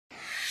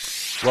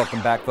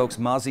Welcome back, folks.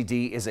 Mozzy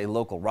Dee is a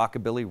local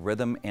rockabilly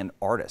rhythm and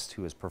artist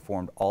who has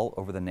performed all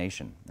over the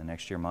nation. And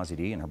next year, Mozzy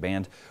Dee and her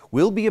band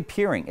will be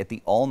appearing at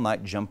the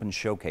all-night Jumpin'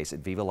 Showcase at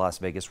Viva Las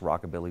Vegas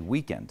Rockabilly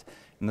Weekend.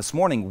 And this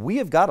morning, we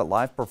have got a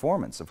live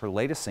performance of her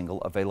latest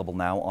single, available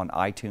now on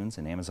iTunes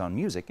and Amazon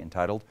Music,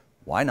 entitled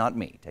Why Not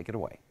Me? Take it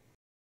away.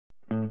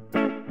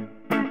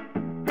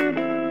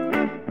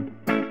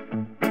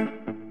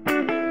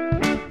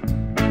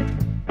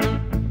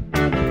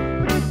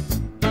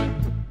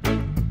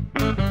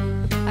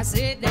 I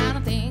sit down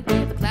and think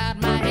with a cloud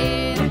in my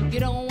head.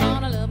 You don't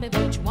wanna love me,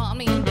 but you want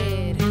me in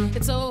bed.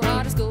 It's so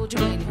hard to scold you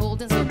when you're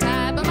holding so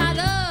tight, but my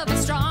love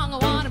is strong, I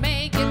wanna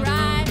make it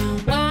right.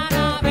 Why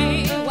not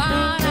me?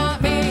 Why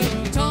not me?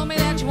 You told me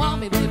that you want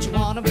me, but you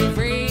wanna be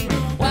free.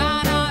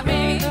 Why not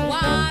me?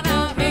 Why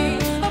not me?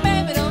 Oh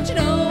baby, don't you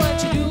know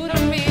what you do to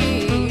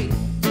me?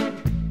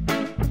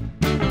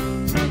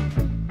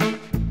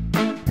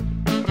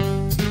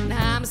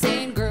 Now I'm a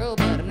sane girl,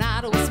 but I'm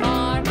not always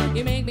smart.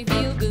 You make me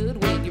feel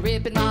good when you're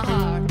ripping my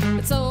heart.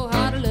 It's so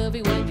hard to love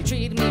you when you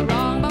treat me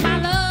wrong, but my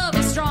love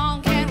is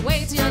strong, can't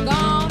wait till you're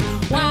gone.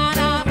 Why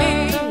not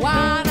me?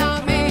 Why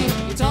not me?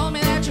 You told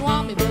me that you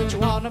want me, but you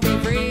wanna be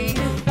free.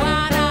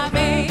 Why not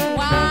me?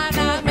 Why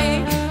not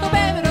me? Oh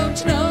baby, don't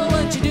you know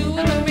what you're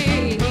doing to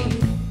me?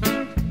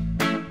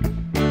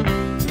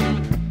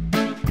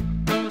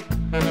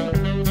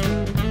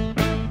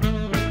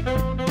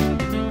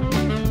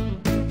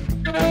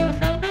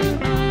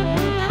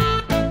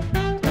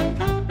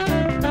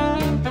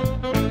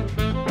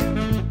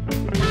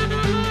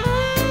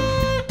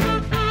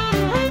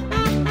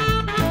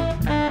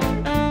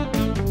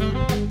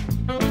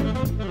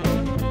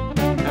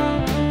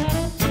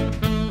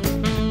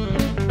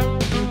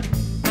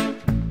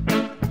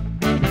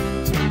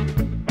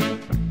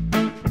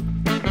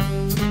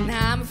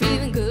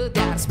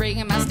 Spring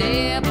in my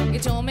step. You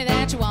told me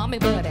that you want me,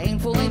 but I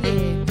ain't fooling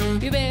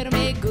yet. You better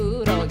make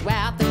good or you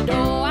out the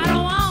door. I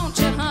don't want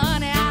you,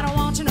 honey, I don't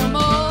want you no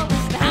more.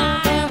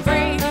 I am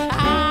free,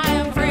 I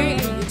am free.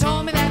 You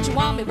told me that you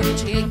want me,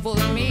 but you ain't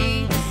fooling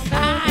me.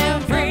 I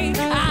am free,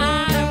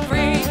 I am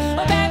free.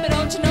 Oh baby,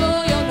 don't you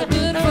know you're no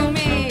good for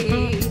me?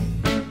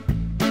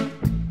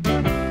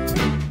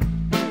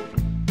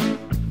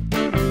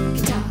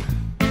 Guitar.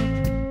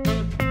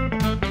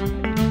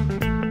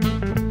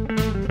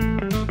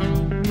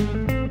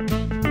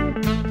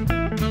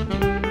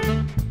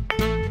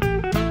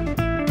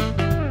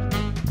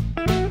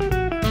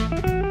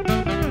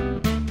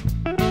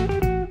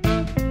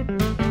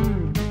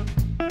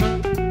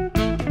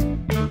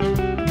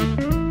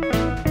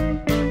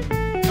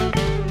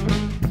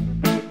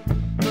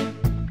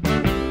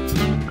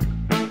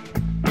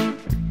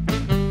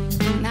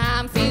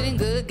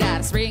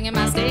 Spring in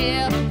my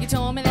step. You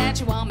told me that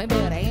you want me,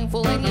 but I ain't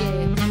fooling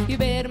yet. You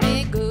better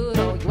make good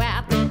or you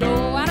out the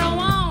door. I don't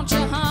want you,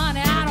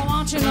 honey, I don't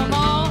want you no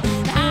more.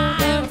 I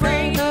am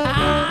free,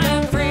 I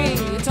am free.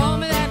 You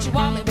told me that you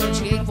want me, but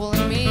you ain't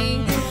fooling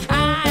me.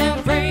 I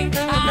am free,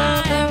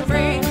 I am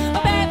free.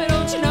 Oh baby,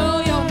 don't you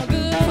know you're no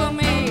good for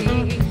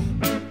me?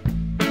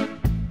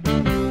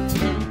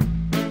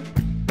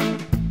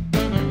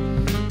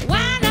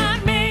 Why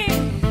not me?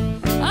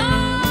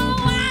 Oh,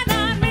 why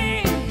not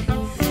me?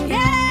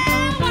 Yeah.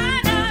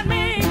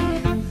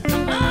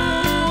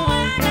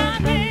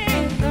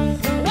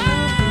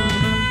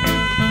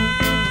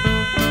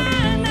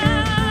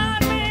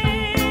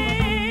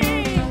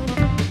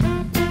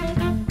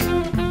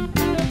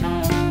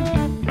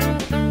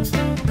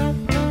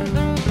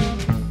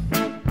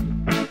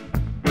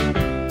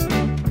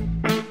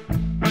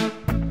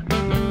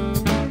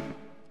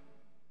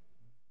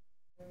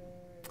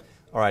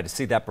 All right, to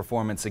see that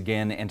performance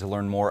again and to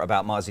learn more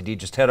about Mozzy Dee,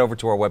 just head over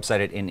to our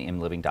website at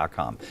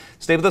nmliving.com.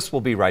 Stay with us,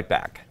 we'll be right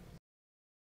back.